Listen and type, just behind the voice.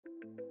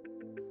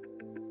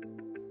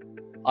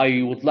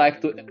I would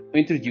like to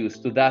introduce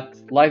to that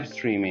live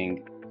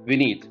streaming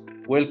Vineet.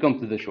 Welcome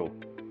to the show.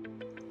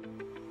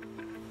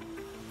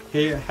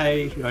 Hey,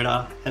 hi,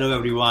 Reda. Hello,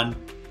 everyone.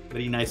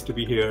 Very nice to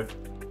be here.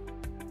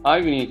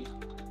 Hi, Vineet.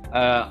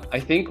 I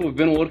think we've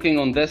been working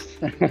on this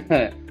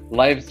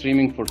live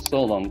streaming for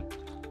so long,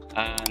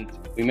 and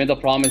we made a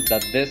promise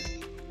that this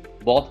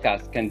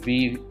podcast can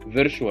be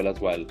virtual as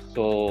well.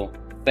 So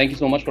thank you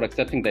so much for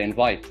accepting the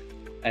invite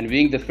and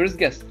being the first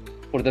guest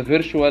for the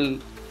virtual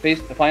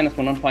Finance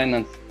for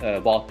Non-Finance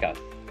podcast.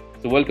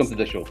 So welcome to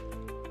the show.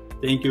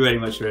 Thank you very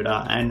much,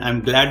 Reda. And I'm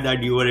glad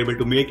that you were able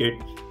to make it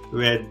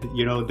with,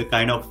 the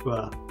kind of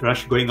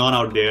rush going on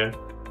out there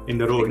in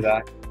the road.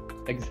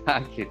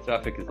 Exactly.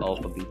 Traffic is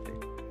awful these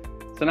days.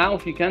 So now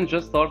if you can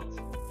just start,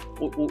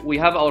 we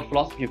have our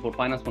philosophy for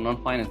Finance for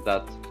Non-Finance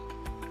that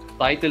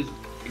titles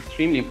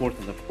extremely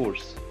important, of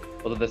course,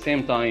 but at the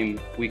same time,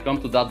 we come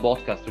to that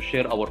podcast to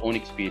share our own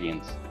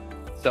experience.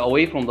 So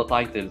away from the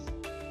titles,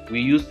 we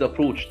use the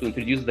approach to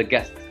introduce the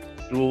guest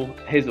through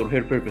his or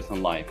her purpose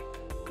in life.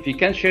 If you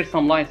can share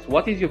some lights,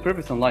 what is your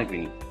purpose in life,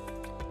 Vinny?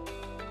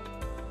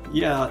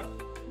 Yeah,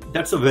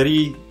 that's a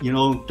very,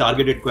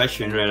 targeted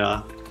question,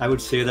 Reda. I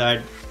would say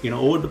that,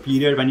 over the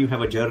period when you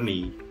have a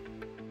journey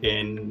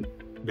in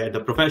where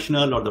the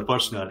professional or the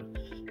personal,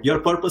 your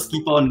purpose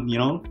keep on,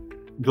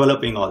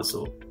 developing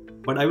also.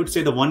 But I would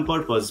say the one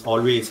purpose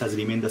always has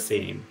remained the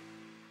same,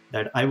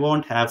 that I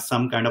want to have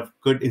some kind of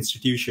good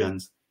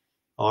institutions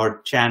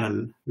or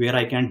channel where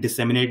I can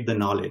disseminate the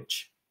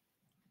knowledge.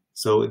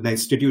 So the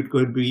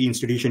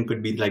institution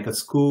could be like a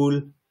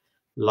school,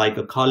 like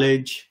a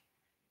college,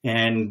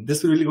 and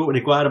this will really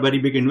require very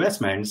big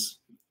investments.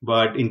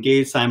 But in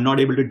case I'm not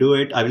able to do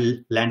it, I will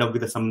land up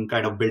with some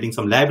kind of building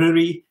some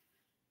library.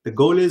 The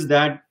goal is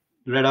that,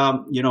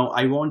 Reda,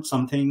 I want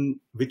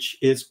something which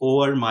is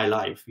over my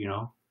life,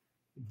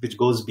 which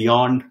goes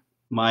beyond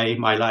my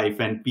life,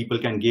 and people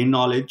can gain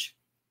knowledge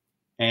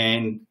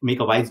and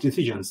make a wise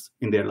decisions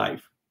in their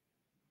life.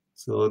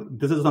 So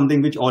this is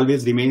something which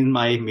always remains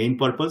my main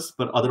purpose.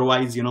 But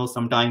otherwise,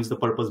 sometimes the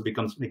purpose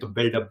becomes like to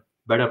build a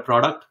better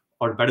product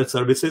or better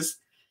services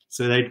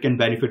so that it can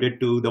benefit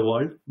it to the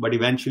world. But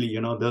eventually,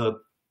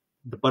 the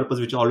purpose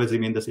which always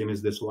remains the same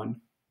is this one.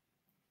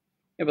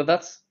 Yeah, but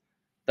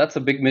that's a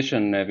big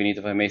mission, Vineet,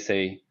 if I may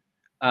say.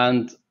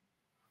 And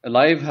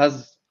life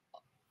has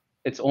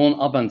its own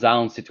up and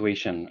down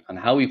situation, and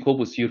how you cope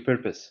with your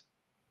purpose.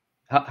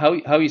 How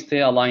you stay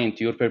aligned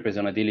to your purpose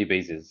on a daily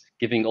basis,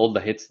 giving all the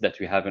hits that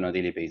we have on a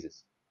daily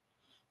basis.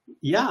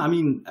 Yeah, I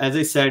mean, as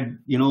I said,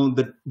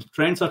 the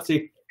trends are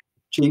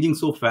changing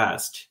so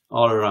fast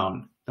all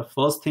around. The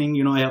first thing,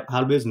 I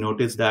always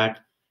noticed that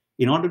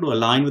in order to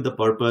align with the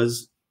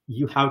purpose,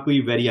 you have to be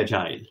very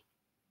agile.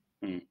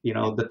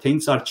 The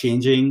things are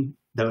changing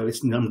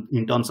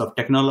in terms of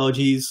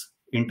technologies,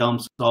 in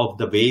terms of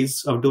the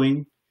ways of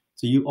doing.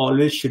 So you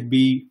always should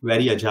be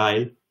very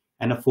agile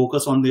and a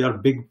focus on your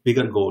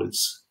bigger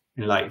goals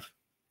in life.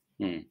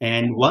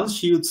 And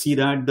once you see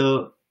that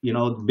the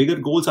bigger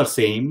goals are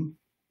same,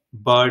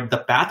 but the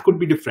path could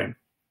be different.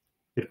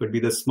 It could be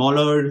the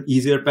smaller,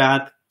 easier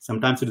path.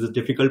 Sometimes it is a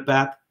difficult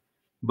path.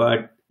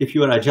 But if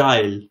you are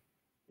agile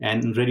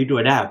and ready to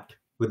adapt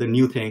with the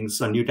new things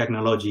or new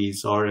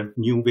technologies or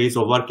new ways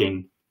of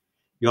working,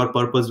 your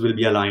purpose will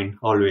be aligned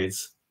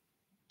always.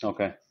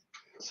 Okay.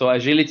 So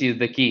agility is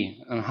the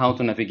key on how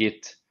to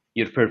navigate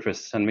your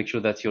purpose and make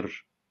sure that you're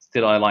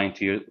still aligned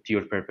to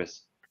your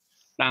purpose.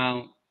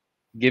 Now,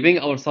 giving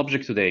our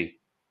subject today,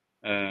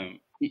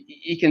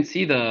 you can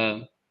see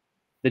the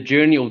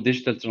journey of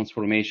digital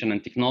transformation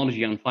and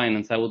technology and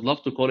finance. I would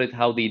love to call it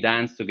how they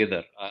dance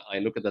together. I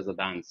look at it as a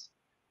dance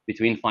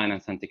between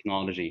finance and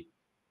technology.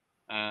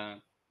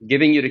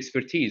 Giving your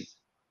expertise,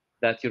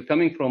 that you're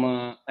coming from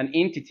an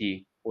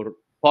entity or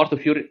part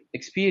of your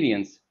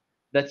experience,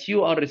 that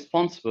you are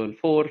responsible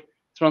for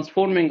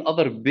transforming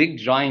other big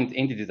giant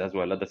entities as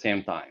well at the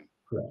same time.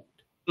 Correct.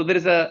 So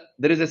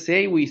there is a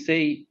say, we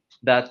say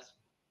that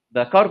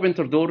the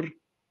carpenter door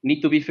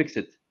need to be fixed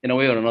in a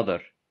way or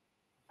another.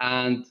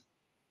 And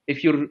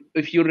if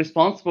you're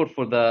responsible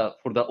for the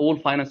whole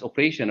finance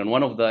operation and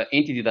one of the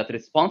entity that's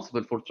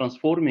responsible for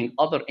transforming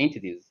other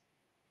entities,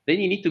 then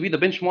you need to be the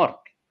benchmark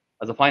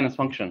as a finance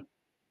function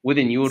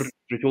within your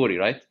territory,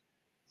 right?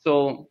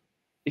 So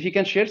if you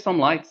can share some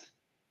lights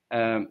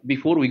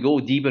before we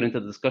go deeper into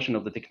the discussion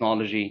of the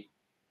technology,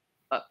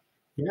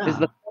 is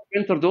the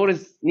carpenter door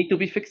need to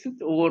be fixed,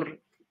 or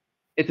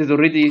it is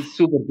already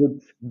super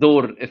good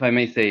door, if I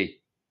may say?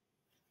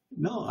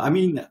 No, I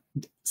mean,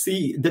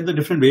 see, there are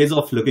different ways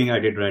of looking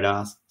at it,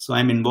 right? So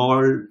I'm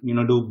involved,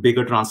 do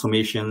bigger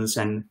transformations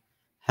and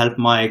help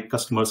my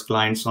customers,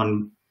 clients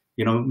on,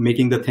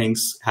 making the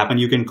things happen.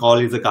 You can call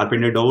it the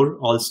carpenter door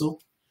also.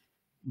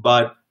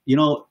 But,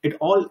 it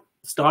all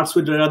starts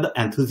with the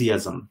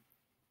enthusiasm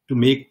to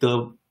make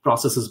the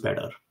processes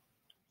better.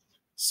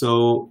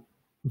 So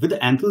with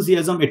the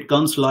enthusiasm, it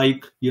comes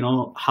like,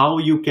 how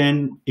you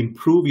can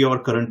improve your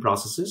current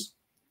processes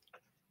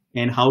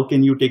and how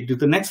can you take it to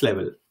the next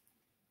level.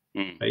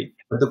 Right.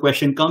 But the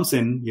question comes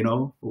in,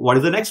 what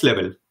is the next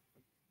level?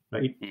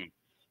 Right.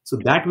 So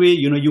that way,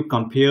 you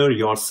compare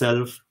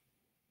yourself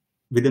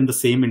within the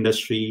same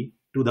industry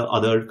to the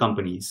other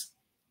companies,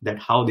 that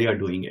how they are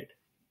doing it.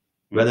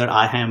 Whether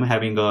I am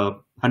having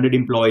 100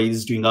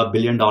 employees doing $1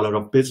 billion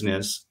of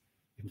business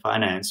in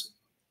finance,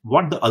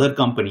 what the other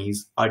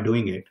companies are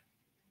doing it.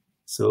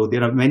 So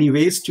there are many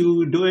ways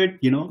to do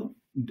it,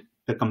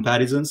 the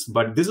comparisons,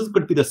 but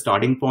could be the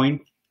starting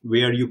point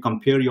where you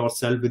compare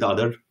yourself with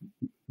other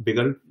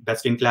bigger,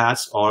 best in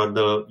class, or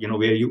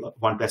where you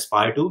want to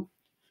aspire to.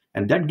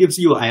 And that gives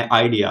you an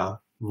idea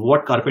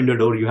what carpenter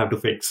door you have to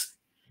fix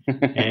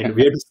and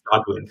where to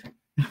start with.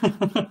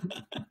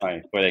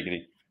 I quite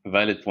agree.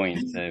 Valid point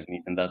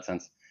in that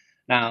sense.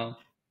 Now,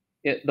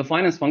 the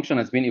finance function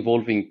has been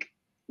evolving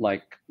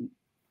like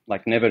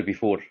never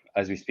before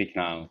as we speak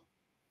now.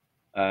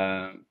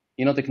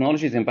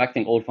 Technology is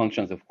impacting all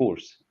functions, of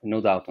course,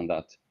 no doubt on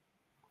that.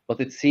 But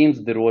it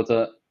seems there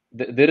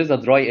is a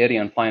dry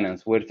area in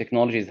finance where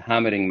technology is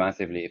hammering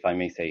massively, if I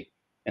may say,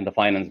 in the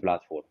finance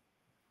platform.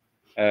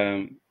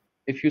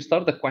 If you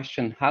start the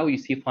question, how you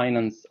see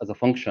finance as a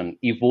function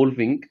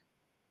evolving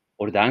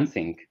or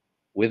dancing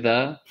with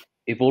the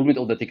evolvement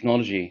of the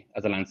technology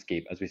as a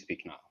landscape as we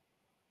speak now?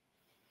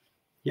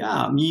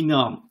 Yeah, I mean,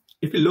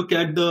 if you look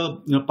at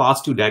the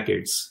past 2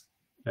 decades,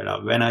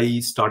 when I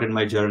started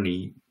my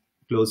journey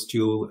close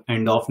to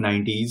end of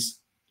 90s.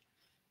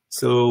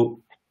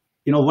 So,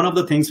 one of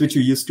the things which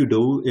we used to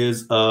do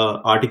is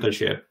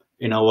articleship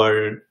in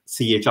our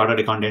CA, Chartered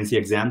Accountancy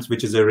exams,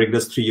 which is a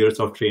rigorous 3 years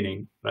of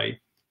training, right?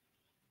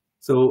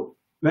 So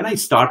when I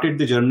started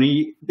the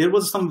journey, there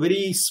was some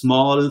very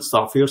small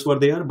softwares were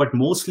there, but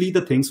mostly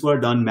the things were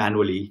done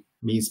manually,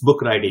 means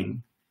book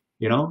writing,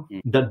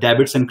 the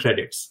debits and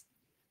credits,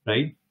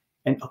 right?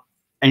 And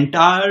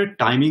entire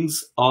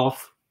timings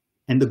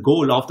and the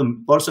goal of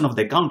the person of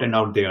the accountant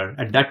out there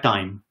at that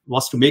time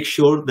was to make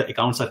sure the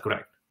accounts are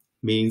correct.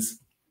 Means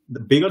the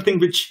bigger thing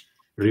which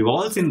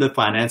revolves in the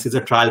finance is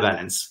a trial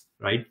balance,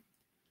 right?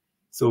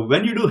 So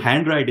when you do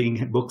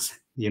handwriting books,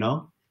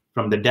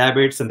 from the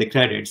debits and the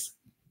credits,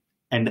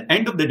 and at the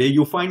end of the day,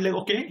 you find like,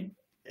 okay,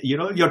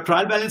 your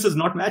trial balance is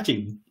not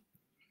matching.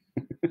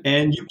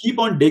 And you keep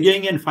on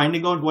digging and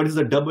finding out what is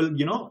the double,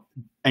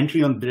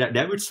 entry on the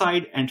debit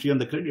side, entry on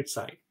the credit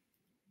side.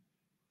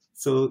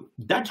 So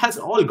that has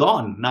all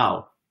gone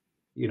now.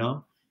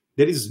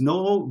 There is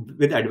no,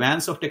 with the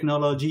advance of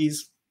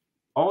technologies,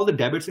 all the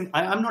debits,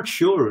 I'm not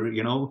sure,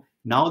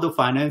 now the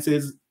finance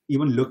is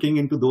even looking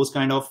into those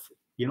kind of,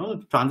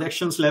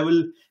 transactions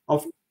level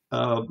of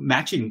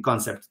matching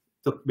concepts.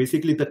 So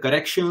basically the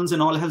corrections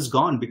and all has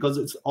gone because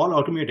it's all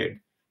automated.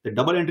 The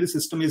double entry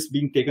system is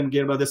being taken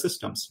care by the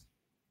systems.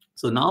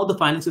 So now the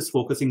finance is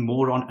focusing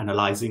more on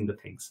analyzing the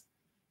things.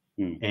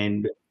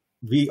 And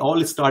we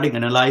all starting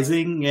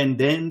analyzing, and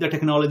then the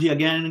technology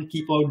again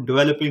keep on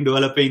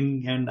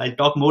developing. And I'll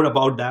talk more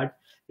about that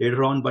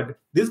later on. But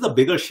this is the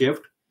bigger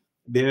shift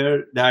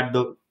there, that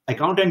the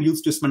accountant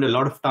used to spend a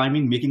lot of time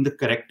in making the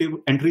corrective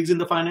entries in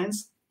the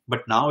finance,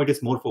 but now it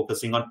is more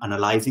focusing on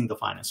analyzing the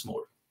finance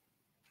more.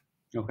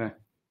 Okay.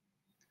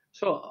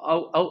 So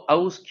I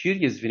was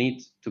curious,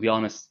 Vineet, to be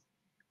honest,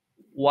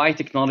 why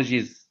technology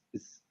is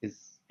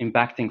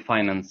impacting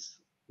finance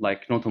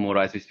like no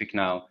tomorrow as we speak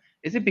now.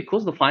 Is it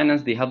because the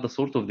finance, they have the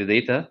sort of the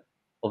data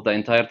of the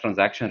entire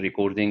transaction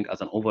recording as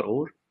an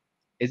overall?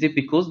 Is it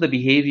because the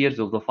behaviors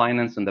of the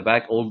finance in the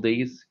back old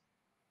days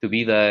to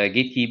be the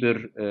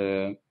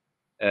gatekeeper,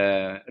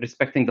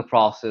 respecting the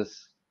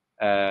process,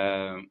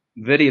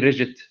 very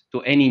rigid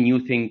to any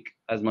new thing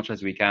as much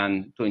as we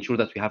can to ensure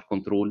that we have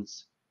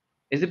controls?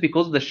 Is it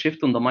because the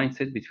shift on the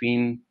mindset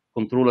between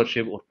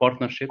controllership or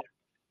partnership,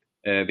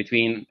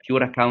 between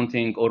pure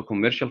accounting or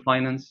commercial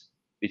finance,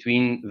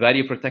 between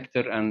value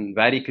protector and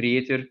value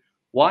creator?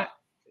 What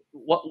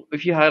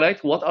if you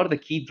highlight, what are the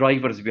key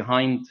drivers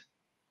behind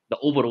the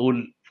overall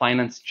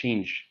finance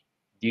change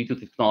due to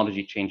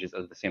technology changes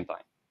at the same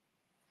time?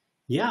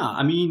 Yeah,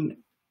 I mean,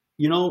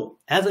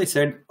 as I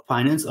said,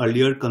 finance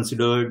earlier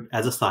considered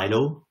as a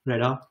silo,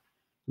 Reda.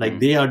 Like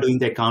they are doing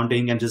the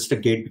accounting and just a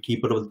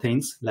gatekeeper of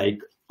things. Like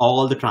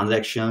all the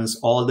transactions,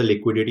 all the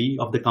liquidity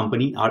of the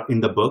company are in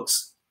the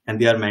books and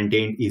they are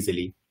maintained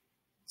easily.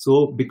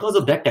 So because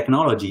of that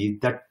technology,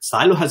 that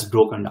silo has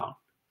broken down.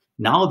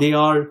 Now they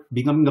are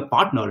becoming a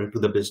partner to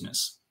the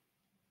business.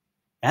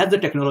 As the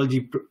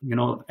technology,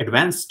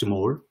 advanced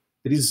more,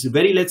 there is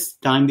very less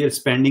time they're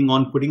spending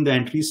on putting the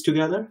entries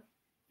together.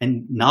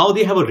 And now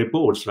they have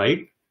reports,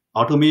 right?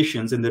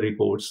 Automations in the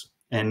reports.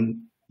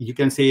 And you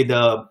can say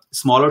the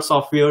smaller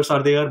softwares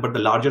are there, but the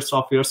larger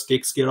softwares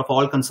takes care of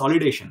all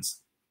consolidations,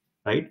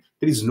 right?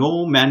 There is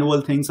no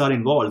manual things are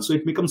involved. So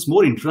it becomes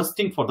more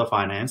interesting for the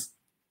finance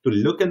to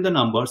look at the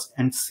numbers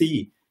and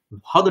see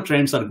how the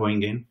trends are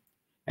going in.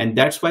 And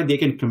that's why they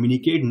can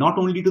communicate not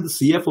only to the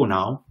CFO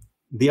now,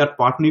 they are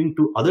partnering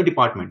to other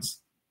departments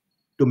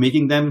to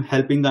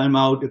helping them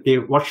out. Okay,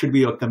 what should be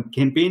your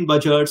campaign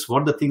budgets?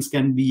 What the things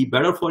can be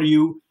better for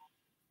you?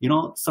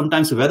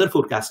 Sometimes weather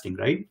forecasting,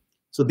 right?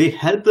 So they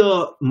help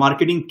the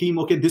marketing team.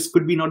 Okay, this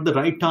could be not the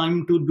right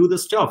time to do the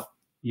stuff,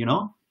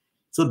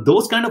 So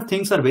those kind of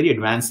things are very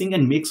advancing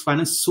and makes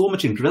finance so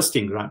much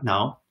interesting right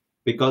now,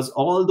 because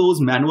all those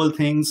manual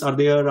things are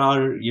there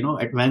are,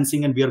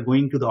 advancing, and we are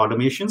going to the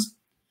automations,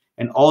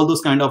 and all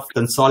those kind of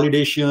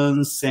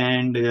consolidations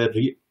and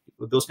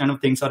those kind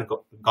of things are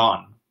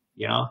gone.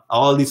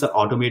 All these are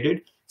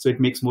automated. So it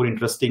makes more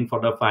interesting for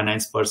the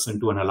finance person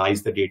to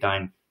analyze the data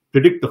and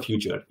predict the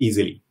future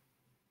easily.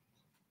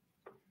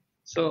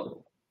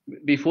 So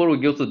before we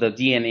go to the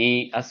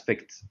DNA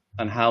aspect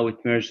and how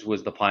it merges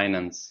with the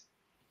finance,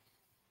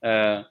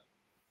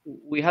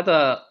 we had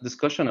a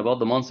discussion about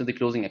the monthly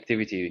closing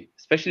activity,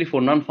 especially for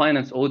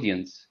non-finance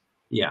audience.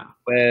 Yeah.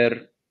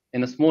 Where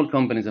in the small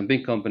companies and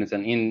big companies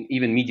and in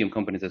even medium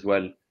companies as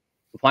well,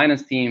 the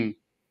finance team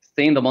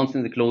stay in the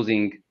monthly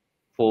closing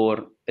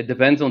for, it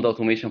depends on the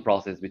automation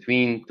process,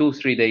 between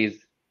 2-3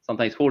 days,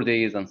 sometimes 4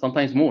 days, and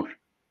sometimes more.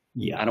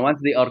 Yeah. And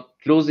once they are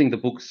closing the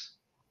books,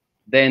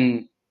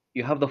 then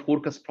you have the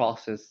forecast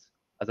process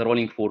as a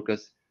rolling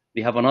forecast.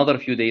 They have another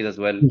few days as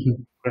well,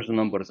 personal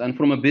numbers. And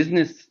from a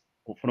business,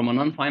 from a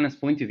non-finance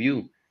point of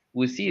view,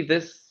 we see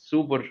this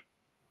super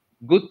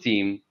good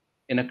team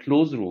in a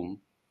closed room,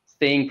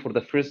 staying for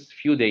the first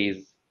few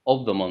days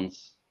of the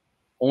months,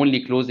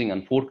 only closing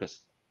and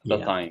forecast at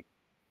that time.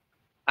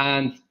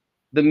 And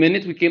the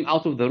minute we came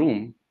out of the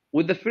room,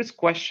 with the first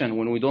question,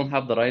 when we don't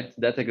have the right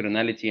data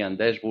granularity and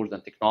dashboards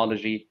and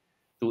technology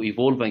to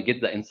evolve and get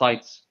the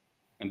insights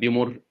and be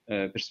more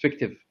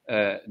perspective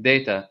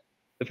data,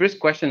 the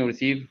first question we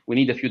receive, we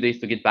need a few days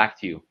to get back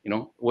to you,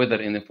 whether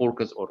in the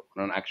forecast or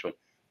on an actual.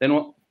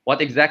 Then what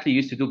exactly you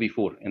used to do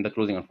before in the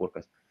closing and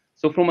forecast?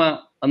 So from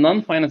a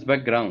non-finance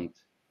background,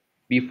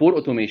 before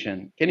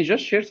automation, can you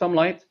just share some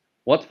light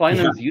what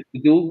finance used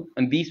to do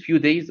in these few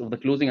days of the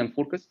closing and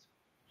forecast?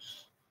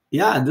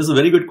 Yeah, this is a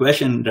very good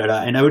question, Reda.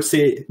 And I would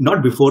say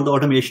not before the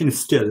automation,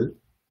 still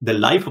the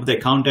life of the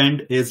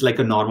accountant is like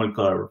a normal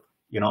curve.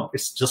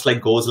 It's just like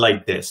goes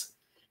like this.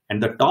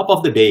 And the top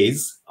of the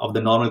days of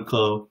the normal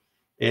curve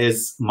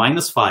is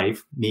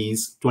 -5,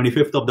 means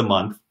 25th of the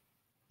month,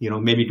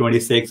 maybe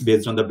 26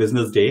 based on the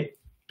business day,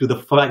 to the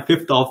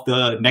 5th of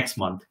the next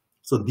month.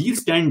 So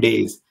these 10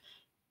 days,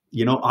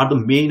 are the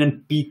main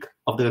and peak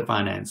of the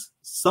finance.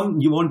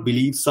 You won't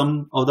believe,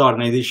 some of the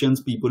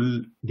organizations,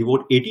 people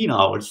devote 18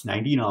 hours,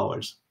 19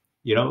 hours,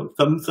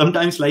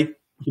 sometimes like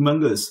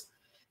humongous.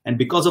 And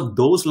because of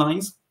those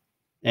lines,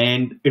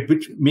 and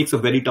which makes a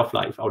very tough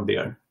life out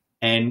there.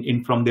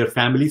 And from their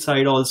family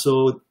side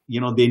also,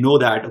 they know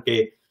that,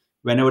 okay,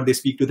 whenever they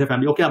speak to their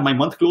family, okay, my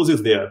month close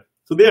is there.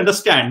 So they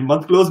understand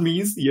month close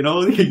means,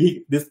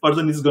 this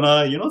person is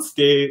gonna,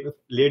 stay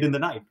late in the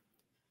night.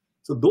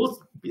 So those,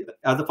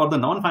 for the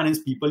non-finance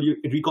people,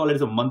 we call it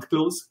as a month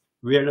close,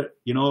 where,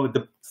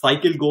 the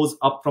cycle goes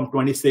up from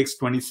 26,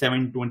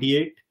 27,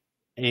 28,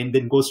 and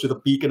then goes to the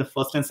peak in the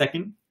first and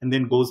second, and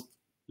then goes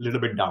a little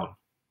bit down.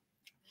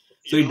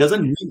 So it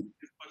doesn't mean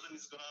this person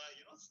is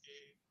gonna, stay.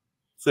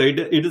 So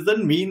it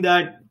doesn't mean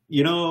that,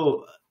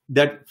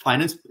 that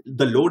finance,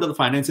 the load of the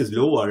finance is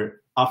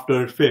lower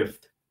after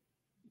 5th.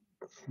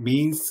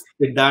 Means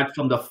that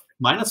from the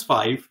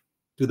 -5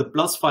 to the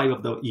 +5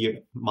 of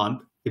the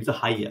month, it's the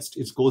highest.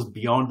 It goes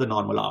beyond the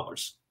normal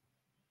hours.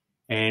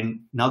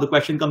 And now the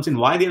question comes in,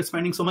 why they are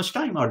spending so much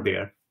time out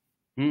there?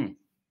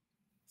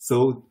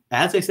 So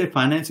as I said,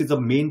 finance is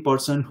the main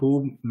person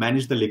who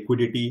manages the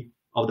liquidity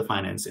of the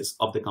finances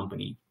of the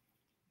company.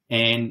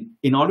 And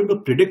in order to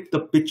predict the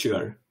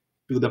picture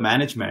to the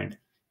management,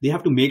 they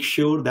have to make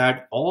sure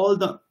that all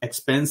the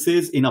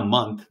expenses in a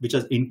month, which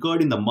are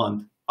incurred in the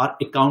month, are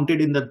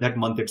accounted in that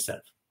month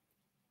itself.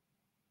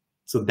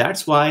 So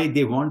that's why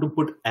they want to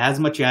put as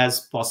much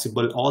as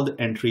possible, all the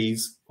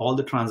entries, all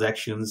the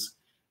transactions,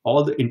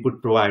 all the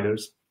input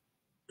providers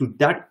to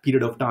that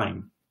period of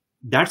time.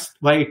 That's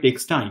why it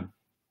takes time.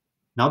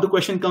 Now the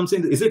question comes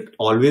in, is it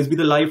always be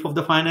the life of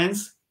the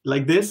finance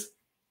like this?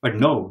 But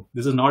no,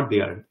 this is not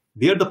there.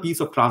 There the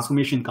piece of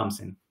transformation comes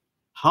in.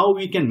 How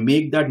we can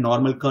make that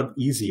normal curve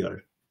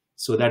easier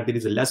so that there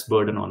is a less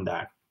burden on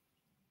that.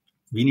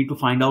 We need to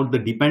find out the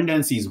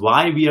dependencies,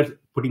 why we are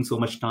putting so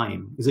much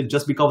time. Is it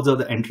just because of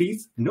the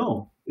entries?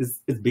 No,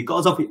 it's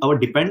because of our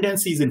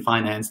dependencies in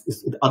finance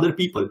is with other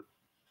people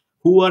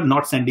who are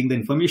not sending the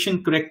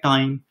information correct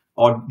time,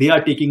 or they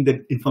are taking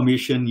the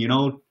information,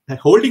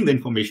 holding the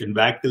information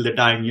back till the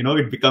time,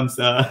 it becomes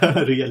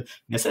a real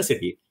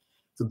necessity.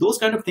 So those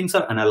kind of things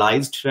are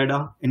analyzed,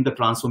 Reda, in the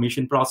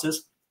transformation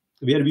process,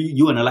 where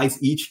you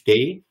analyze each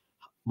day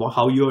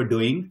how you are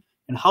doing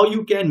and how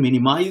you can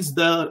minimize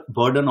the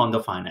burden on the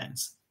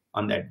finance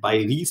on that by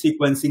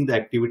resequencing the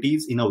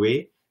activities in a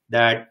way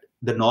that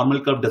the normal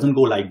curve doesn't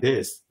go like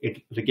this.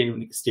 It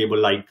became stable,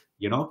 like,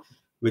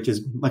 which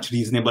is much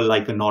reasonable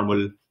like a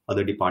normal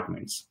other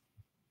departments.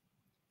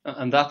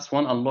 And that's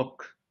one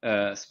unlock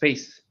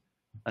space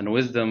and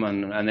wisdom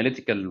and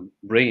analytical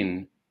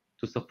brain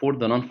to support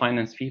the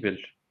non-finance people,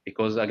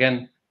 because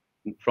again,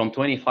 from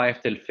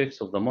 25 till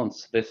 5th of the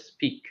month, this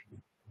peak,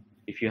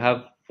 if you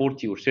have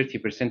 40 or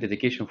 30%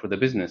 dedication for the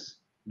business,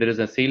 there is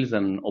a sales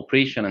and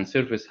operation and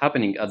service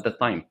happening at that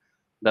time.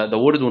 The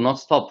world will not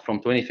stop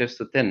from 25th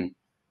to 10.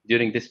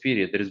 during this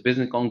period. There is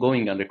business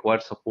ongoing and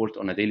requires support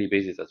on a daily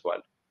basis as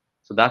well.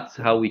 So that's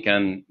how we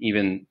can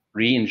even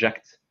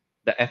re-inject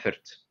the effort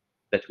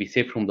that we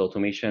save from the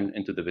automation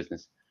into the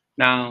business.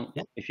 Now,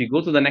 if you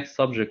go to the next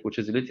subject, which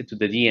is related to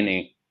the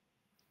DNA,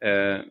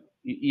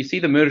 you see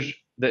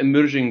the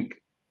emerging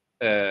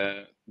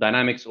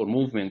dynamics or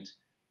movement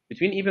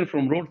between even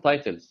from role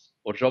titles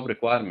or job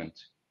requirement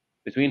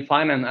between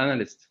finance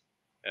analyst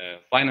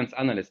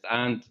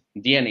and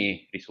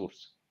DNA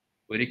resource,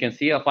 where you can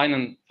see a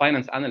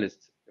finance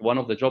analyst, one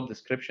of the job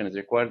descriptions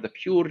requires the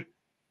pure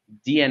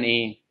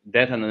DNA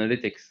data and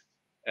analytics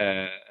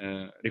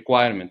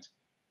requirement.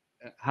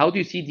 How do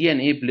you see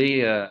DNA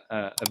play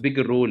a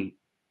bigger role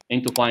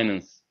into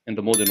finance in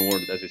the modern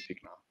world as we speak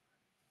now?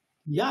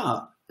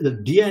 Yeah, the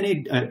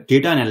DNA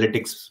data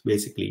analytics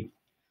basically.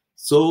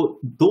 So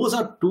those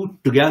are two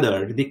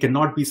together. They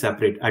cannot be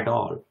separate at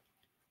all.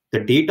 The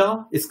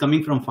data is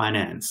coming from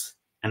finance,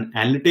 and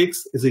analytics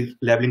is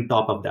leveling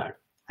top of that.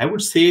 I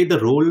would say the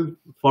role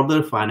for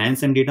the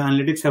finance and data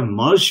analytics have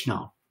merged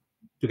now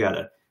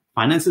together.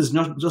 Finance is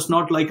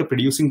not like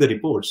producing the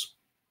reports.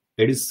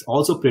 It is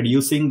also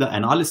producing the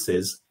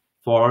analysis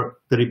for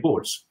the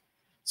reports.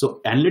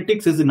 So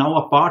analytics is now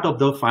a part of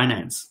the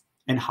finance,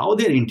 and how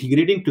they're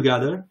integrating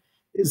together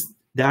is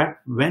that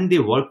when they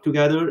work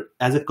together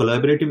as a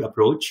collaborative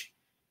approach,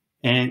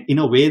 and in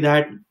a way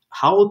that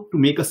how to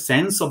make a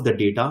sense of the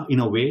data in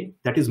a way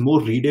that is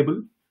more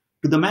readable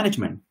to the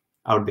management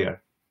out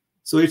there.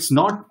 So it's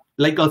not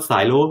like a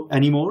silo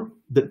anymore.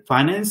 The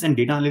finance and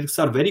data analytics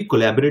are very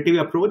collaborative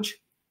approach.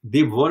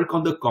 They work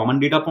on the common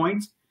data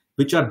points,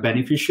 which are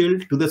beneficial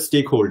to the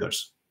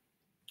stakeholders.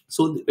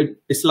 So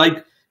it's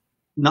like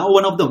now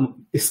one of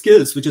the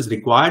skills which is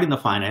required in the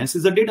finance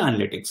is the data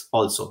analytics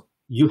also.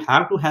 You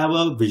have to have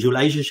a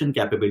visualization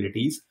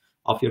capabilities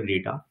of your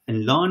data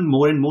and learn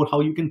more and more how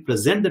you can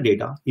present the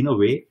data in a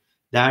way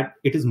that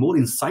it is more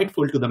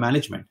insightful to the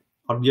management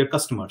or your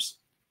customers.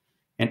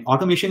 And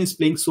automation is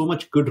playing so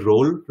much good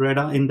role,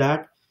 Reda, in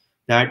that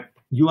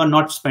you are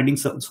not spending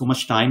so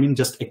much time in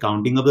just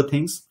accounting of the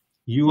things.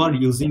 You are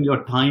using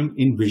your time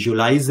in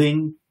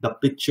visualizing the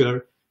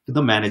picture to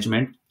the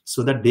management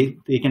so that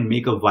they can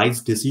make a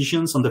wise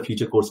decisions on the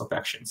future course of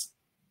actions.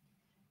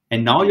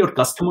 And now your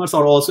customers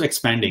are also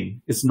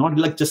expanding. It's not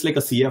like just like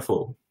a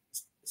CFO.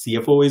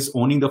 CFO is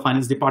owning the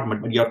finance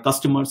department, but your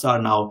customers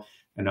are now,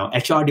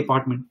 HR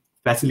department,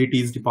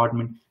 facilities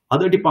department,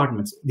 other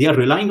departments. They are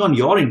relying on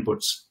your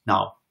inputs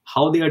now,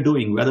 how they are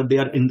doing, whether they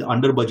are in the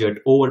under budget,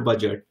 over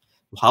budget,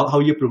 how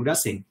you're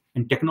progressing.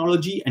 And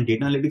technology and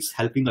data analytics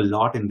helping a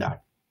lot in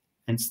that.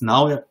 And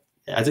now,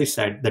 as I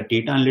said, the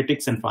data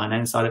analytics and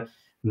finance are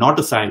not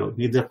a silo.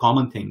 These are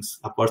common things.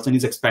 A person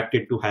is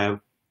expected to have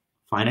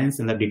finance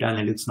and the data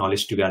analytics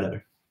knowledge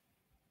together.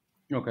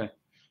 Okay.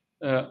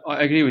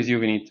 I agree with you,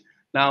 Vineet.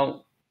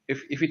 Now,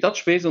 if we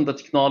touch base on the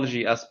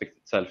technology aspect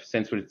itself,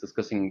 since we're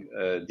discussing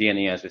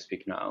DNA as we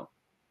speak now,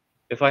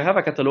 if I have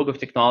a catalog of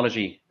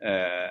technology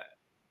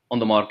on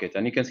the market,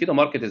 and you can see the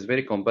market is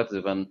very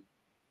competitive and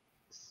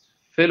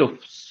full of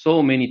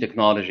so many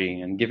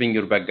technology, and giving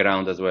your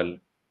background as well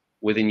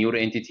within your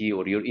entity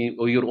or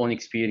your own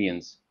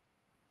experience,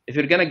 if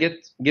you're gonna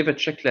give a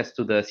checklist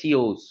to the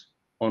CEOs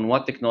on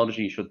what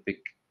technology you should pick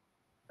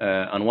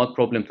and what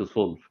problem to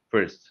solve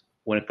first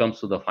when it comes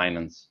to the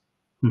finance,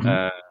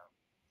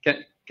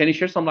 can you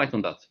share some light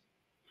on that?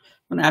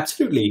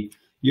 Absolutely.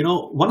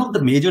 One of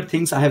the major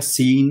things I have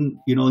seen,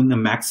 in the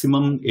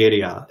maximum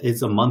area is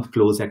the month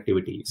close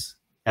activities.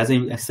 As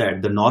I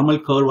said, the normal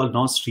curve was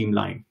not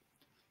streamlined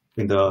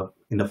in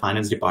the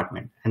finance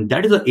department. And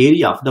that is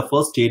the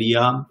first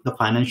area the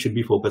finance should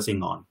be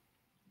focusing on.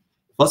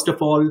 First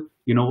of all,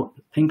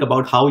 think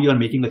about how you are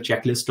making a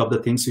checklist of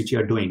the things which you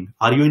are doing.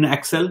 Are you in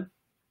Excel?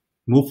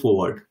 Move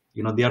forward.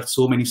 There are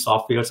so many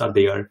softwares are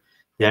there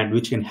that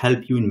which can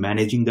help you in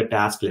managing the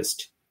task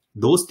list.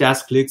 Those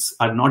task lists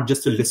are not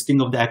just a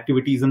listing of the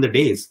activities and the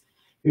days.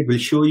 It will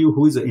show you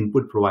who is the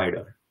input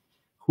provider,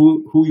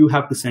 who you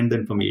have to send the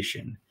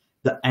information,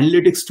 the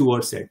analytics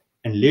towards it.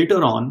 And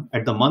later on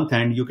at the month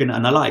end, you can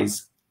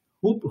analyze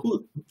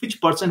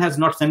which person has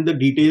not sent the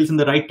details in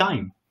the right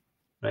time,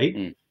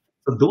 right?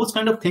 So those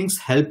kind of things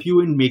help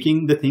you in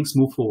making the things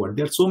move forward.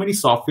 There are so many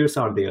softwares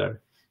out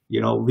there,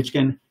 which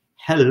can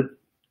help,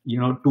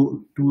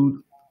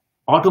 to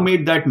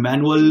automate that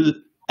manual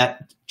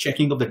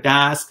checking of the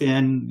task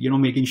and,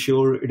 making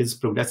sure it is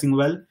progressing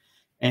well.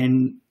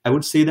 And I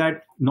would say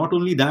that not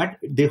only that,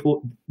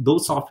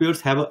 those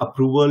softwares have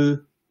approval,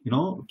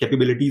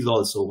 capabilities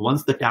also.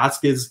 Once the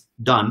task is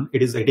done,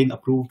 it is getting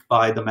approved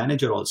by the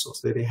manager also.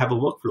 So they have a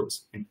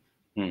workflows.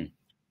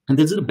 And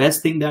this is the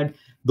best thing, that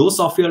those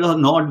software are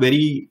not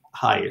very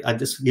high. I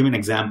just give an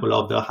example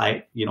of the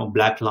high,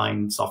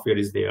 Blackline software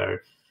is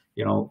there.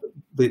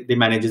 They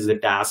manages the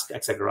task,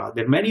 etc.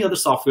 There are many other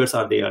softwares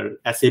are there.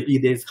 SAP,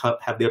 they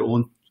have their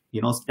own,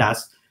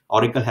 tasks.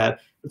 Oracle have.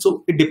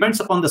 So it depends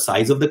upon the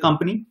size of the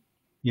company,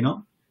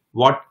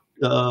 what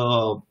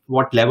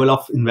level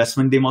of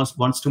investment they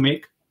wants to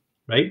make,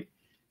 right?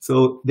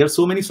 So there are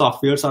so many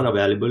softwares are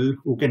available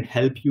who can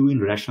help you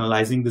in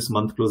rationalizing this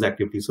month close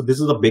activity. So this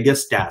is the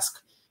biggest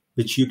task,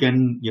 which you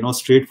can,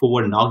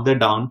 straightforward knock that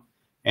down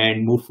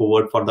and move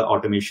forward for the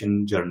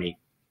automation journey.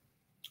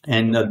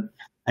 And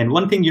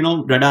one thing,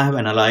 Reda, I have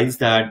analyzed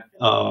that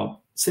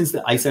since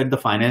I said the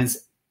finance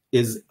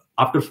is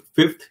after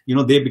fifth,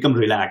 they become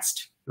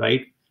relaxed,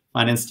 right?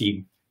 Finance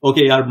team.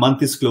 Okay, our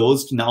month is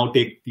closed. Now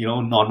take,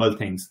 normal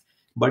things.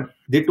 But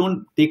they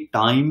don't take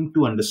time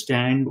to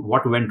understand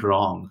what went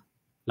wrong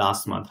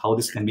last month, how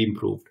this can be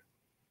improved.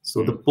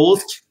 So the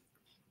post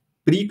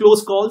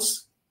pre-close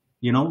calls,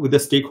 with the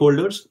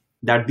stakeholders,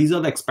 that these are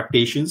the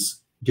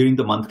expectations during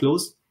the month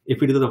close.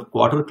 If it is a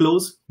quarter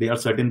close, there are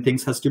certain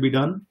things has to be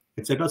done,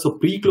 etc. So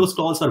pre-close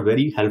calls are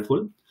very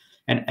helpful.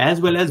 And as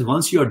well as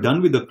once you are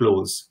done with the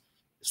close,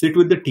 sit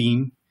with the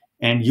team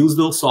and use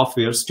those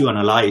softwares to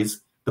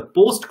analyze the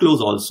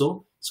post-close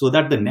also, so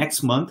that the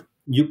next month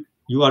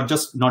you are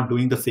just not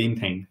doing the same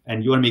thing,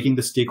 and you are making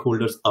the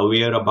stakeholders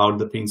aware about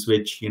the things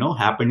which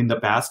happened in the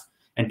past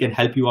and can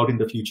help you out in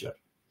the future.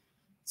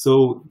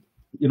 So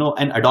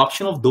an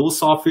adoption of those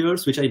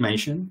softwares which I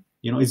mentioned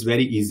is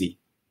very easy,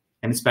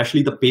 and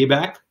especially the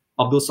payback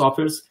of those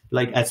softwares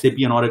like SAP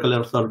and Oracle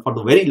are for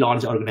the very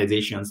large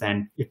organizations,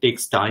 and it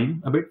takes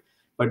time a bit,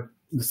 but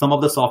some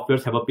of the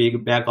softwares have a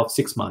payback of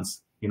 6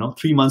 months.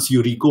 3 months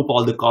you recoup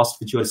all the costs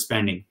which you are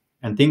spending,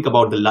 and think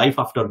about the life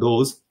after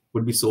those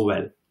would be so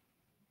well.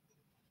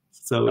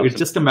 So absolutely. It's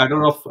just a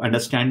matter of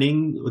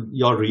understanding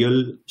your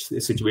real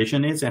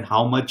situation is and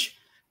how much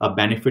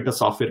benefit a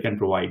software can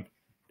provide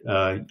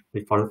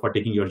for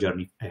taking your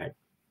journey ahead.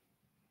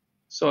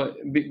 So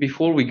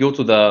before we go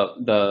to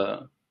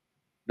the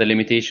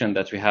limitation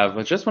that we have,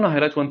 I just want to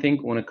highlight one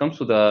thing when it comes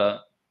to the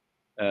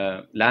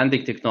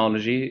landing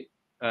technology.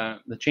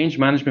 The change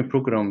management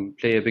program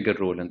play a bigger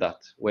role in that,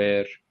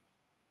 where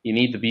you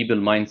need the people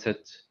mindset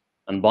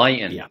and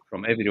buy-in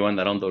from everyone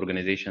around the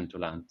organization to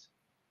land.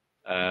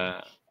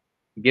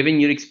 Given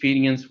your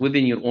experience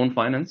within your own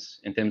finance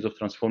in terms of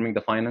transforming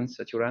the finance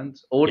at your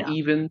end, or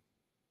even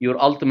your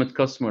ultimate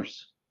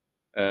customers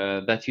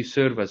that you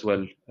serve as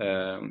well,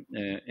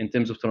 in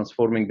terms of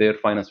transforming their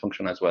finance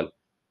function as well.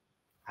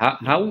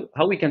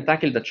 How we can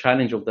tackle the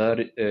challenge of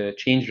the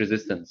change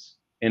resistance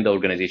in the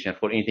organization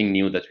for anything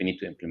new that we need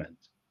to implement?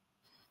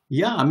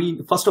 Yeah, I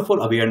mean, first of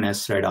all,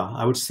 awareness, Reda.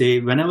 I would say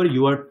whenever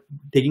you are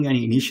taking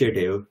any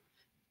initiative,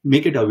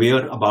 make it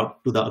aware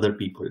about to the other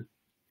people.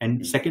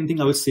 And second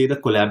thing, I would say the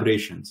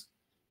collaborations.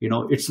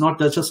 It's not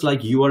just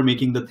like you are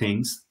making the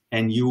things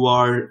and you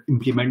are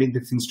implementing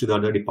the things to the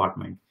other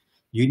department.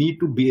 You need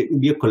to be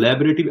a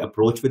collaborative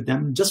approach with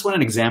them. Just for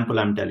an example,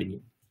 I'm telling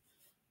you.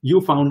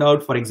 You found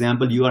out, for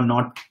example, you are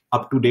not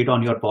up to date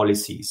on your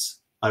policies,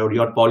 or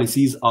your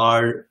policies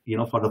are,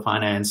 for the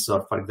finance,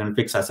 or for example,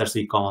 fixed assets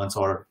econs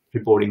or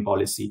reporting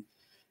policy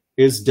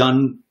is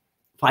done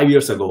 5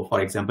 years ago,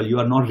 for example. You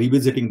are not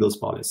revisiting those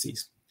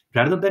policies.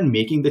 Rather than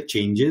making the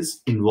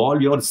changes,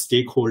 involve your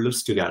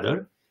stakeholders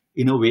together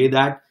in a way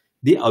that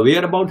they are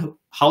aware about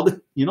how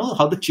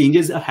the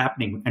changes are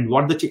happening and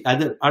what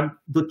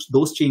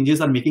those changes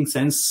are making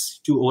sense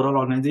to overall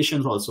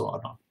organizations also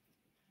or not.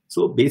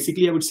 So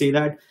basically, I would say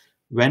that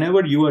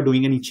whenever you are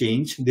doing any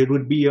change, there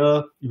would be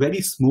a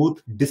very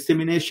smooth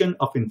dissemination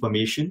of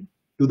information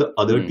to the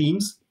other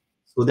teams,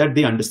 so that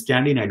they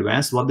understand in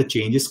advance what the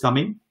change is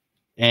coming,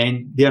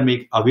 and they are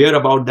aware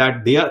about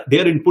that.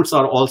 Their inputs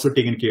are also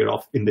taken care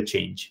of in the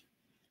change.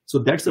 So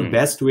that's the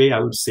best way, I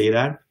would say,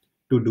 that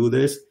to do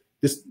this.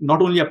 This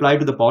not only apply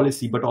to the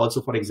policy, but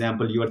also, for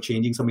example, you are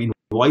changing some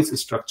invoice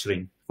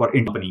structuring for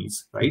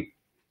companies, right?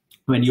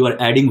 When you are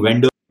adding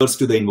vendors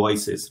to the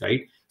invoices,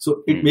 right?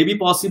 So it may be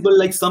possible,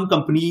 like some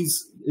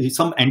companies,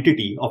 some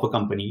entity of a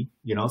company,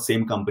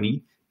 same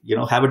company,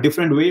 have a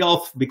different way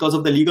of, because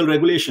of the legal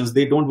regulations,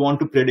 they don't want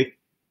to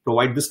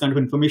provide this kind of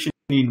information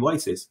in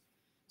invoices.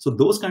 So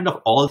those kind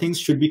of all things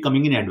should be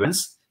coming in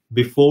advance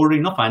before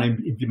final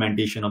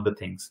implementation of the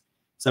things.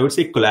 So I would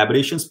say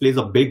collaborations plays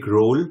a big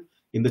role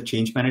in the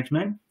change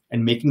management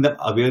and making them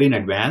aware in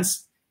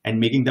advance and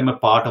making them a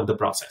part of the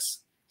process.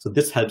 So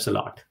this helps a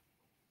lot.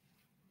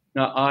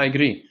 No, I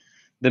agree.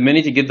 The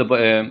minute you get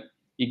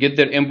you get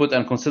their input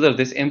and consider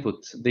this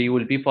input, they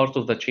will be part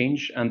of the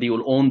change and they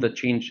will own the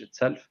change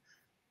itself.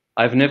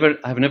 I've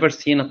never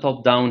seen a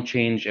top-down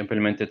change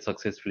implemented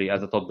successfully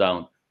as a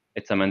top-down.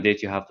 It's a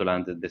mandate, you have to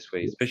land it this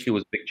way, especially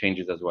with big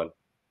changes as well,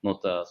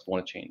 not a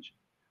small change.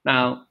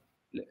 Now,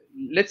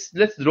 let's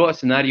draw a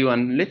scenario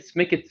and let's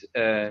make it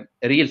a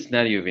real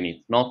scenario,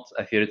 Vineet, not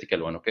a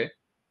theoretical one, okay?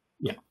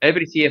 Yeah.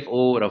 Every CFO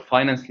or a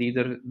finance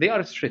leader, they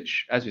are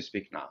stretched as we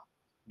speak now,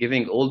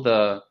 giving all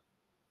the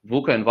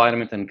VUCA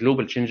environment and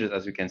global changes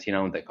as we can see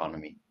now in the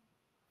economy.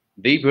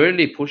 They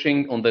barely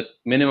pushing on the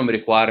minimum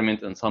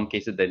requirement in some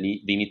cases they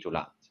need to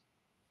land.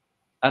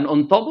 And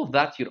on top of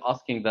that, you're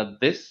asking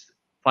that this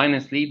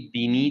finance lead,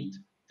 they need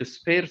to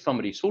spare some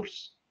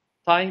resource,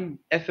 time,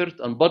 effort,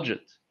 and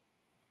budget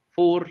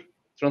for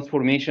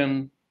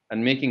transformation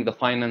and making the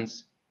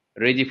finance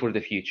ready for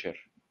the future.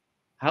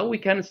 How we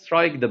can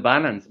strike the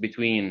balance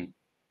between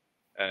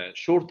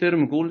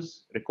short-term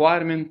goals,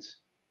 requirement,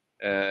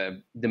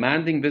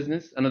 demanding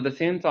business, and at the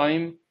same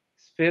time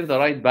spare the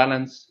right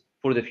balance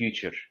for the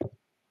future.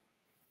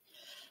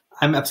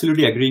 I'm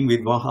absolutely agreeing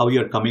with how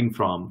you're coming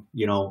from.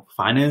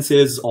 Finance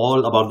is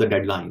all about the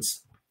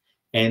deadlines,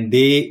 and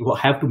they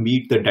have to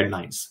meet the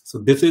deadlines. So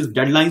this is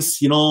deadlines,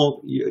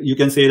 you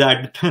can say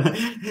that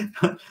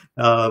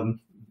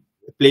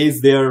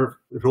plays their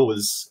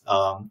roles,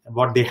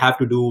 what they have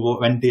to do,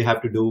 when they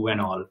have to do,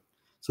 and all.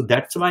 So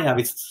that's why I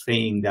was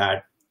saying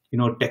that,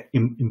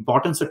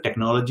 importance of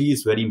technology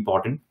is very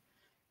important,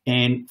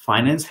 and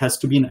finance has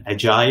to be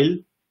agile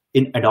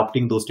in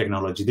adopting those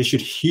technology. They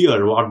should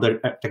hear what the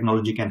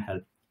technology can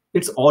help.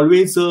 It's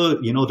always a,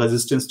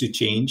 resistance to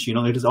change.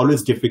 It is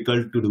always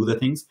difficult to do the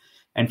things.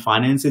 And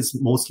finance is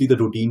mostly the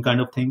routine kind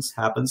of things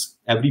happens.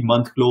 Every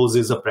month close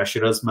is a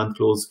pressurous month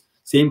close.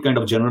 Same kind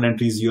of journal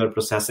entries you are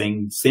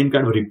processing, same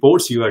kind of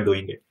reports you are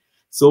doing it.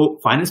 So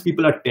finance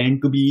people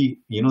tend to be,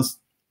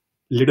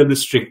 little bit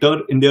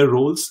stricter in their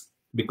roles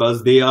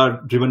because they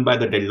are driven by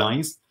the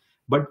deadlines.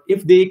 But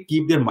if they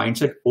keep their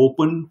mindset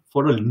open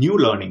for new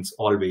learnings,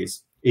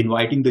 always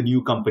inviting the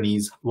new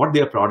companies, what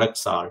their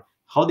products are,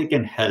 how they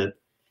can help,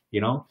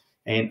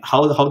 and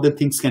how the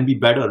things can be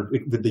better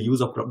with the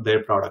use of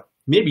their product.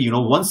 Maybe,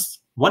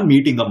 one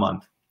meeting a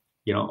month,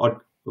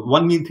 or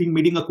one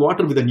meeting a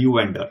quarter with a new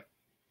vendor,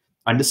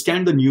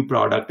 understand the new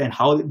product and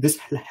how this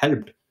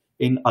helped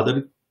in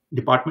other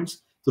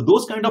departments. So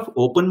those kind of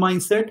open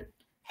mindset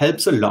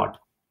helps a lot,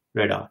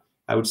 Reda.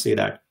 I would say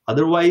that.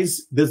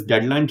 Otherwise, this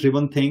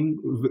deadline-driven thing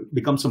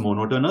becomes a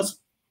monotonous,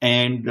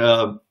 and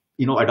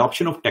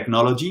adoption of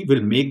technology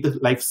will make the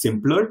life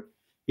simpler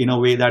in a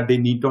way that they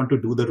need not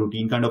to do the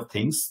routine kind of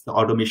things. The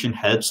automation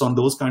helps on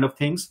those kind of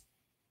things,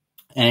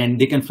 and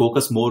they can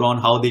focus more on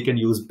how they can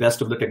use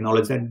best of the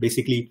technology and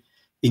basically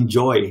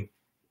enjoy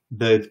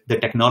the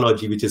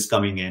technology which is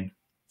coming in.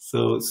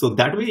 So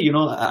that way,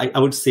 I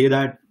would say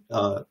that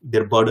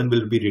their burden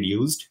will be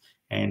reduced,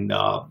 and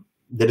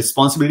the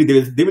responsibility,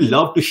 they will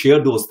love to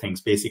share those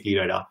things, basically,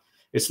 Reda.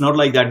 It's not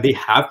like that they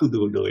have to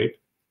do it.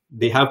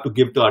 They have to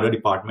give to other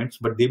departments,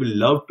 but they will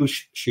love to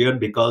share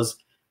because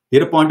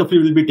their point of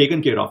view will be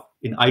taken care of.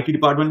 In IT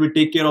department will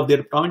take care of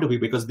their point of view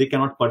because they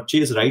cannot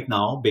purchase right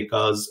now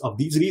because of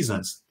these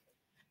reasons.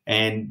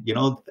 And,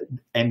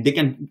 and they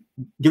can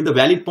give the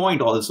valid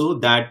point also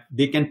that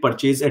they can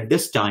purchase at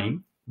this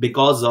time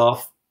because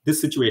of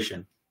this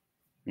situation.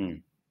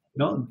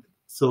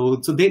 So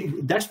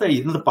that's why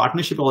the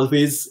partnership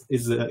always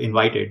is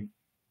invited.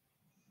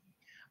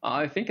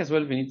 I think as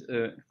well we need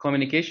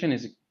communication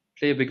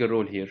play a bigger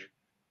role here,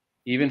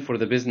 even for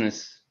the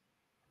business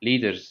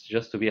leaders,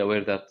 just to be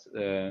aware that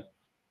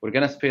we're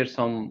gonna spare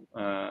some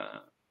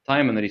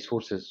time and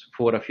resources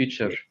for a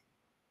future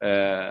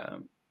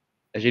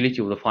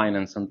agility of the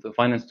finance and the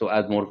finance to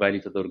add more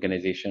value to the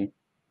organization.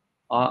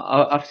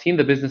 I've seen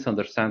the business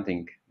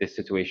understanding this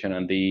situation,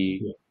 and they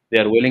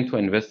are willing to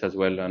invest as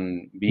well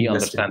and be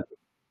understanding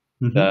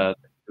the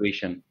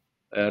situation,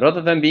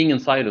 rather than being in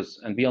silos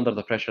and be under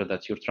the pressure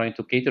that you're trying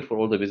to cater for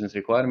all the business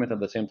requirement at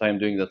the same time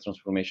doing the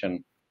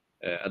transformation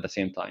at the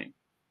same time.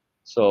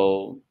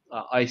 So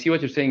I see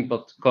what you're saying,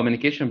 but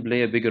communication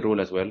play a bigger role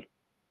as well.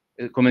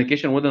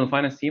 Communication within the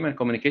finance team and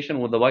communication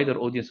with the wider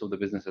audience of the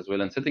business as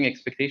well, and setting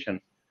expectation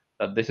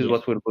that this is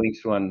what we're going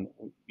through, and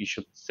we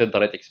should set the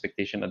right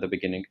expectation at the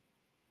beginning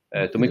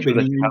to make sure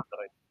that you have the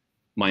right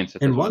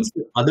mindset. And once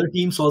the other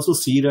teams also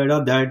see,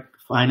 Reda, that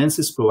finance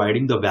is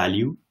providing the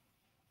value,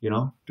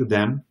 to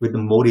them with the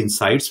more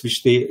insights,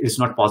 which is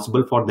not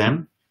possible for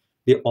them,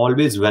 they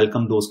always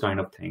welcome those kind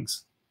of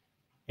things.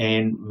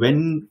 And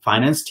when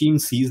finance team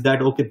sees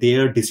that, okay,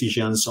 their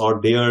decisions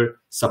or their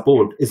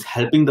support is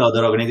helping the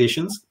other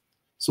organizations,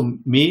 so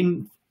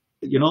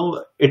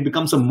it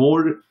becomes a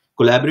more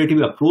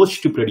collaborative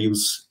approach to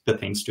produce the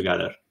things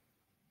together.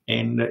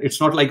 And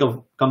it's not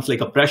comes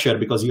like a pressure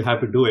because you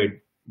have to do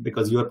it,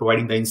 because you are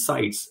providing the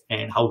insights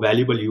and how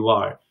valuable you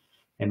are.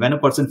 And when a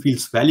person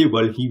feels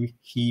valuable,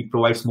 he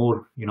provides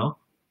more, The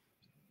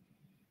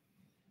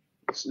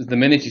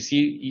minute you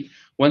see,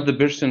 when the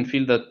person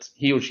feels that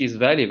he or she is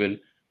valuable,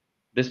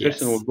 this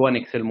person will go and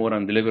excel more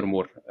and deliver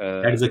more.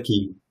 That is the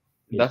key.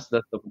 That's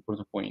the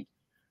important point.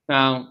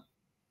 Now,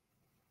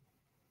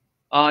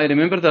 I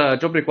remember the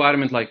job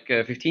requirement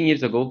 15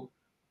 years ago,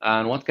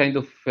 and what kind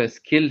of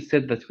skill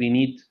set that we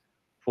need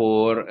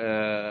for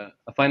a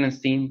finance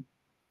team,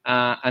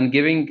 and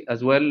giving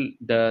as well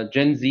the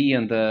Gen Z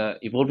and the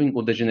evolving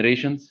of the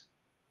generations.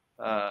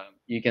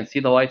 You can see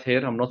the white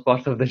hair. I'm not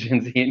part of the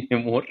Gen Z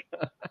anymore.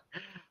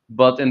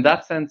 But in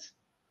that sense,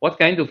 what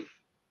kind of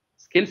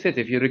skill set,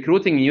 if you're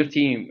recruiting your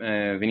team,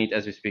 Vineet,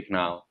 as we speak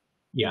now,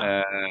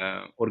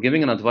 or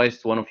giving an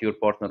advice to one of your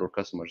partner or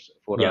customers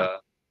for a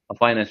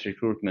finance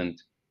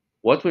recruitment,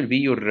 what will be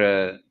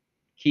your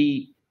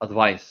key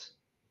advice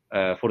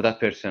for that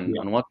person,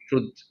 and what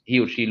should he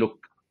or she look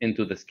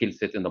into the skill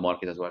set in the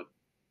market as well?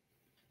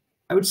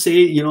 I would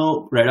say,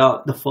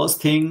 Reda, the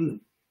first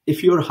thing,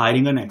 if you're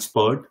hiring an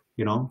expert,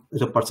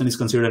 if a person is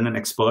considered an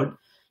expert,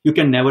 you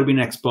can never be an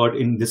expert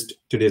in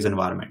today's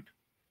environment.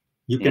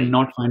 You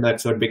cannot find the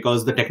expert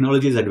because the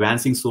technology is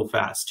advancing so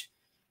fast,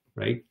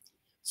 right?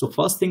 So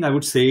first thing I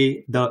would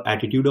say, the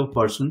attitude of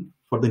person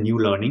for the new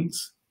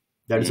learnings,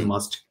 that is a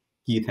must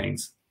key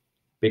things,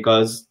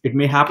 because it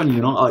may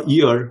happen, a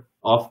year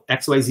of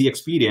XYZ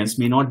experience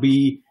may not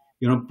be,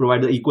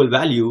 provide the equal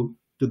value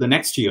to the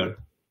next year.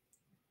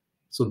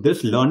 So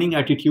this learning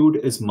attitude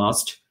is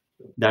must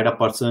that a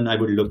person I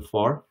would look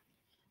for.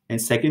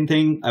 And second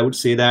thing, I would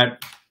say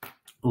that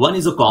one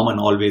is a common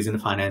always in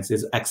finance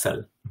is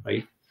Excel,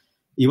 right?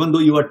 Even though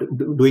you are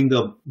doing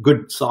the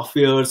good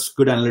softwares,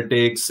 good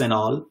analytics and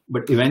all,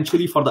 but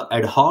eventually for the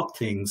ad hoc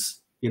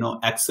things,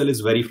 Excel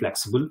is very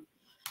flexible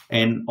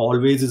and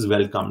always is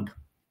welcomed.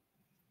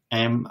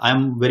 And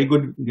I'm very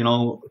good,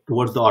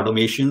 towards the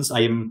automations.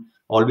 I am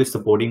always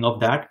supporting of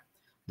that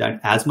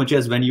as much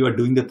as when you are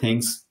doing the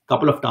things a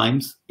couple of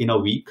times in a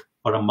week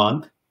or a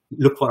month,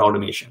 look for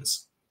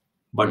automations.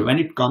 But when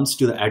it comes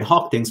to the ad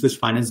hoc things, which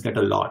finance get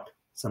a lot,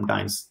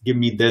 sometimes give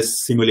me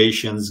this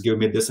simulations, give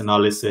me this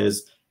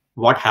analysis,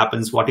 what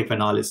happens, what if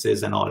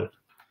analysis and all.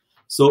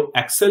 So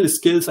Excel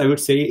skills, I would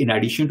say, in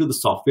addition to the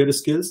software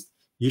skills,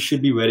 you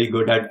should be very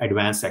good at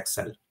advanced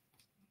Excel.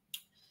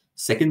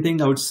 Second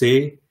thing I would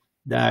say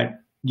that,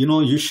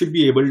 you should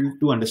be able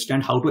to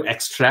understand how to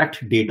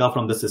extract data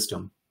from the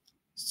system.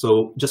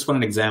 So just for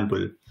an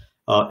example,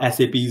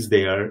 SAP is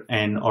there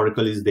and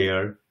Oracle is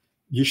there.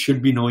 You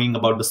should be knowing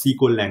about the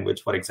SQL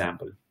language, for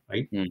example,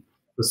 right? The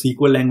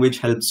SQL language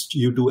helps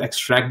you to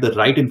extract the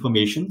right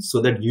information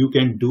so that you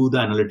can do the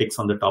analytics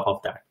on the top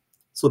of that.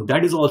 So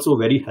that is also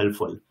very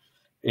helpful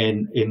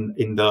in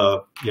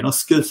the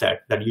skill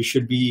set that you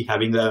should be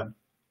having the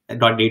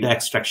data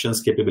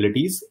extractions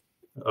capabilities.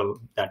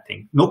 That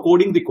thing, no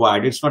coding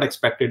required. It's not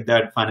expected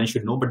that finance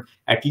should know, but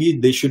at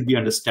least they should be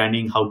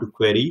understanding how to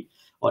query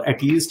or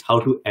at least how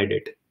to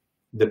edit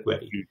the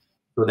query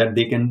so that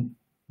they can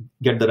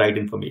get the right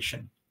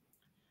information.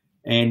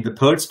 And the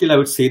third skill, I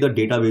would say the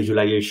data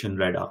visualization,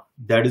 Reda,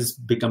 that is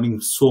becoming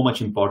so much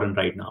important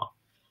right now.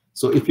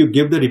 So if you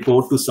give the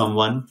report to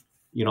someone,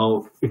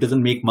 it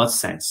doesn't make much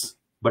sense.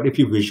 But if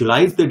you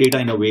visualize the data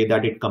in a way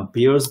that it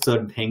compares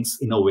the things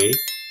in a way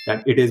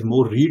that it is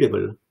more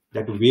readable,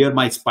 that where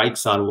my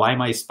spikes are, why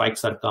my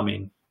spikes are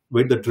coming,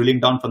 where the drilling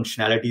down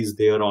functionality is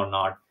there or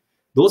not.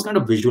 Those kind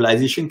of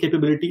visualization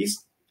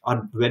capabilities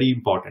are very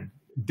important.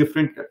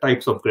 Different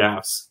types of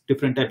graphs,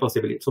 different types of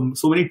ability.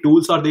 So many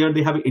tools are there.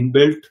 They have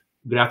inbuilt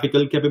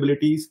graphical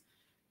capabilities,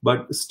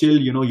 but still,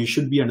 you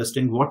should be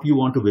understanding what you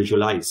want to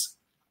visualize,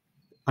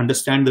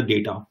 understand the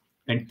data,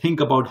 and think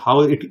about how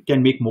it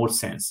can make more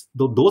sense.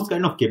 Though those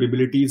kind of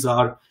capabilities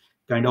are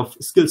kind of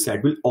skill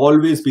set will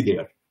always be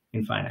there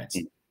in finance.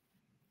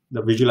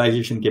 The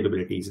visualization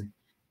capabilities.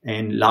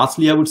 And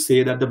lastly, I would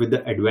say that with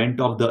the advent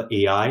of the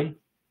AI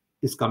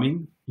is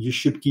coming, you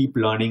should keep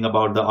learning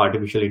about the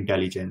artificial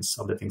intelligence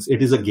of the things.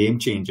 It is a game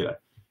changer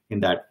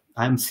in that.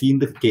 I'm seeing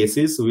the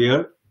cases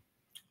where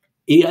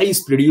AI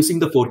is producing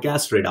the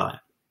forecast radar.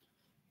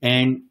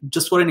 And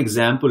just for an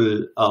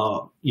example,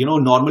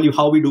 normally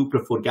how we do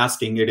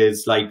forecasting, it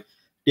is like,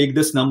 take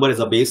this number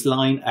as a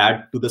baseline,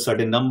 add to the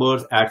certain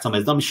numbers, add some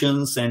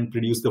assumptions and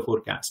produce the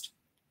forecast.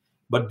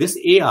 But this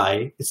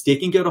AI is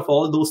taking care of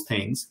all those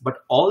things, but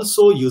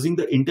also using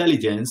the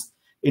intelligence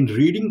in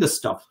reading the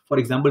stuff. For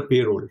example,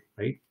 payroll,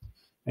 right?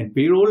 And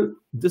payroll,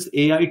 this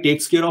AI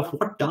takes care of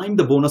what time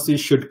the bonuses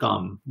should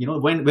come.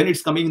 When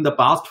it's coming in the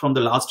past from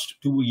the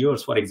last 2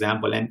 years, for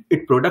example, and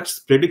it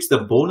predicts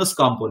the bonus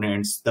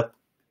components, the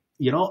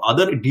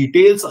other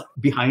details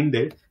behind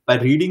it by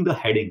reading the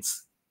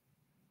headings.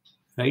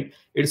 Right?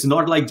 It's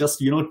not like just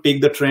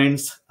take the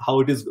trends, how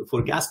it is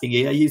forecasting.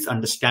 AI is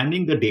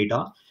understanding the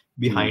data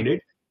behind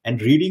it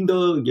and reading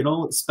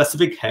the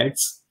specific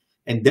heads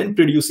and then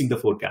producing the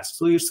forecast.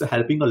 So it's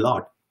helping a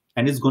lot,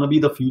 and it's going to be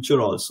the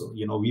future also.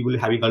 We will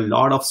having a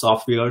lot of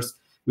softwares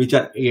which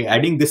are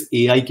adding this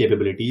AI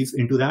capabilities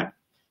into that.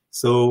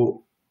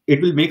 So it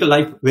will make a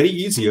life very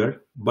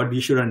easier, but we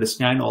should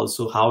understand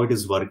also how it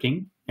is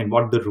working and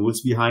what the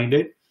rules behind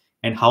it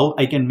and how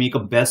I can make a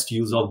best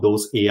use of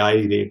those AI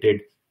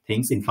related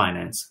things in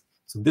finance.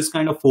 So this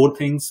kind of 4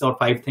 things or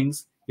 5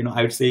 things,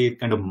 I would say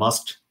kind of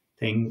must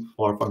thing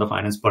for the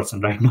finance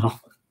person right now.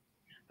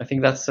 I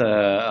think that's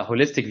a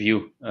holistic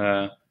view,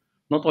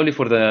 not only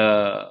for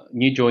the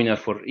new joiner,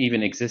 for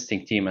even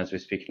existing team as we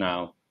speak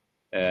now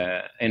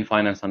in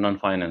finance and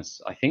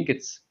non-finance. I think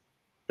it's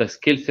the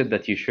skill set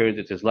that you shared.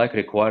 It is like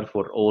required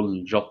for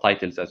all job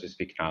titles as we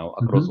speak now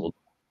across all.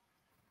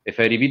 If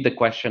I repeat the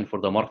question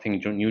for the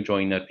marketing new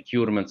joiner,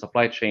 procurement,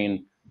 supply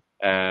chain,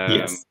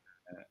 Yes.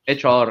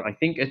 HR, I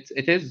think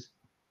it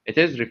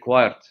is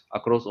required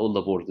across all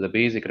the board. The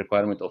basic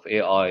requirement of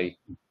AI,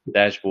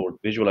 dashboard,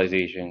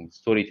 visualization,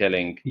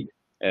 storytelling,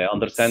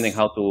 understanding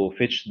how to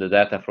fetch the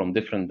data from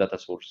different data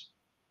source,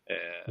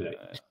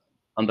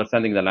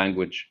 understanding the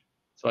language.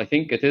 So I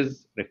think it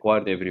is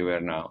required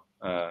everywhere now,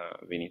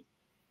 Vinit.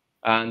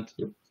 And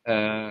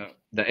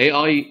the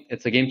AI,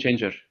 it's a game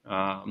changer.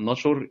 I'm not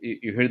sure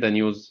you heard the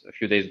news a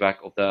few days back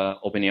of the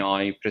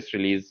OpenAI press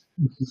release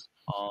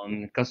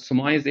on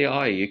customized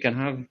AI. You can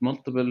have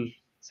multiple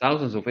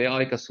thousands of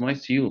AI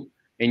customized to you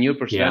in your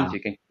personality. Yeah.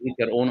 You can create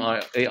your own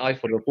AI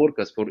for your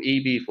forecast, for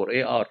EB, for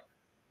AR.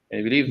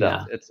 I believe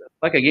that Yeah. it's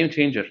like a game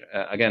changer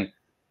again.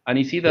 And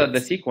you see the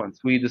Yes.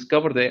 sequence. We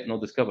discovered the no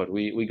discovered.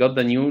 We got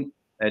the new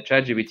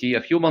ChatGPT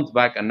a few months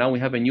back, and now we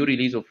have a new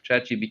release of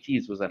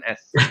ChatGPTs with an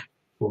S.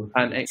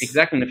 And Yes.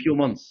 exactly in a few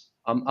months,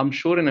 I'm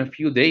sure in a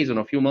few days and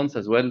a few months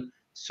as well,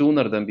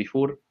 sooner than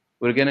before,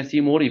 we're gonna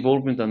see more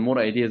evolvement and more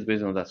ideas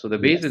based on that. So the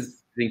base is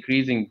Yes.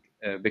 increasing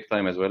big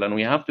time as well, and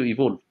we have to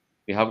evolve.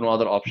 We have no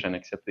other option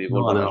except to No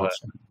evolve other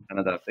option. and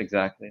adapt.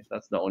 Exactly,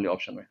 that's the only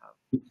option we have.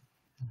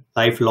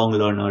 Lifelong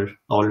learner,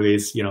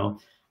 always,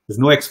 there's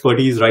no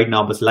expertise right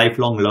now, but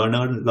lifelong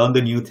learner, learn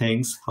the new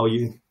things, how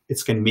it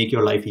can make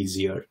your life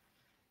easier.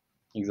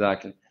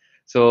 Exactly.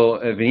 So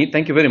Vineet,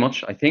 thank you very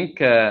much. I think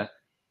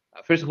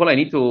first of all, I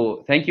need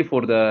to thank you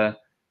for the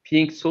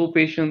being so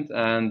patient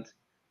and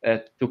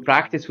to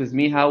practice with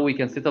me how we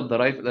can set up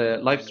the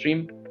live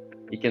stream.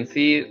 You can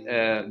see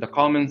the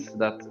comments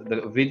that the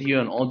video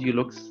and audio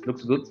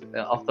looks good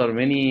after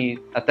many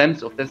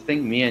attempts of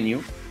testing, me and you,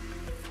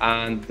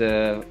 and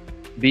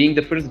being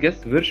the first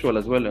guest virtual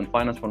as well in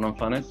Finance for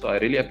Non-Finance. So I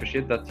really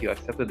appreciate that you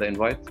accepted the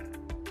invite,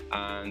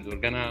 and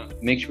we're gonna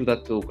make sure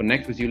that to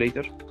connect with you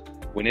later.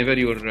 Whenever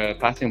you're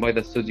passing by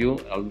the studio,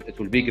 it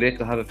will be great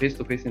to have a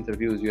face-to-face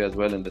interview with you as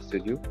well in the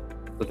studio.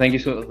 So thank you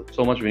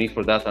so much, Vineet,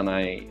 for that, and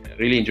I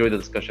really enjoyed the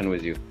discussion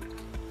with you.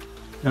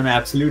 No,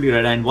 absolutely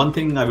right. And one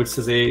thing I would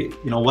say,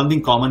 one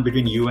thing common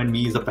between you and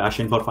me is a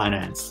passion for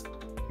finance.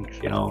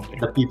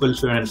 The people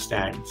should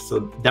understand.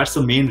 So that's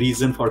the main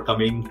reason for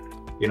coming,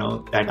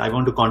 that I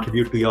want to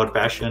contribute to your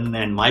passion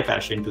and my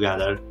passion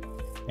together,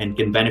 and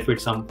can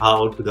benefit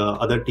somehow to the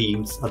other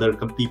teams, other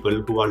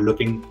people who are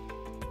looking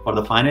for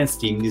the finance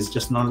team. Is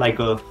just not like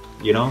the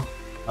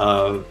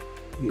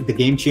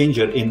game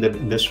changer in the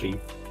industry.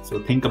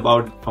 So think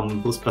about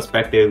from those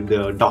perspective,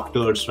 the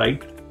doctors,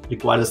 right,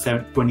 require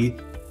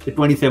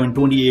 27,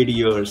 28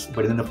 years,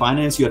 but in the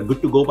finance, you are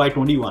good to go by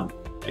 21,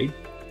 right?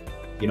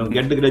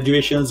 Get the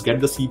graduations, get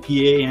the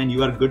CPA, and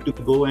you are good to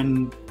go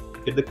and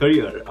get the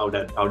career out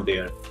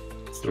there.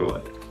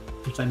 So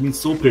it's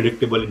so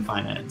predictable in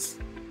finance.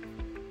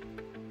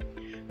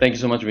 Thank you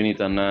so much,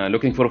 Vineet, and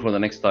looking forward for the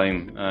next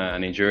time,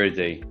 and enjoy your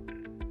day.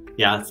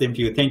 Yeah, same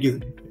to you. Thank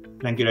you,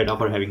 Reda,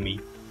 for having me.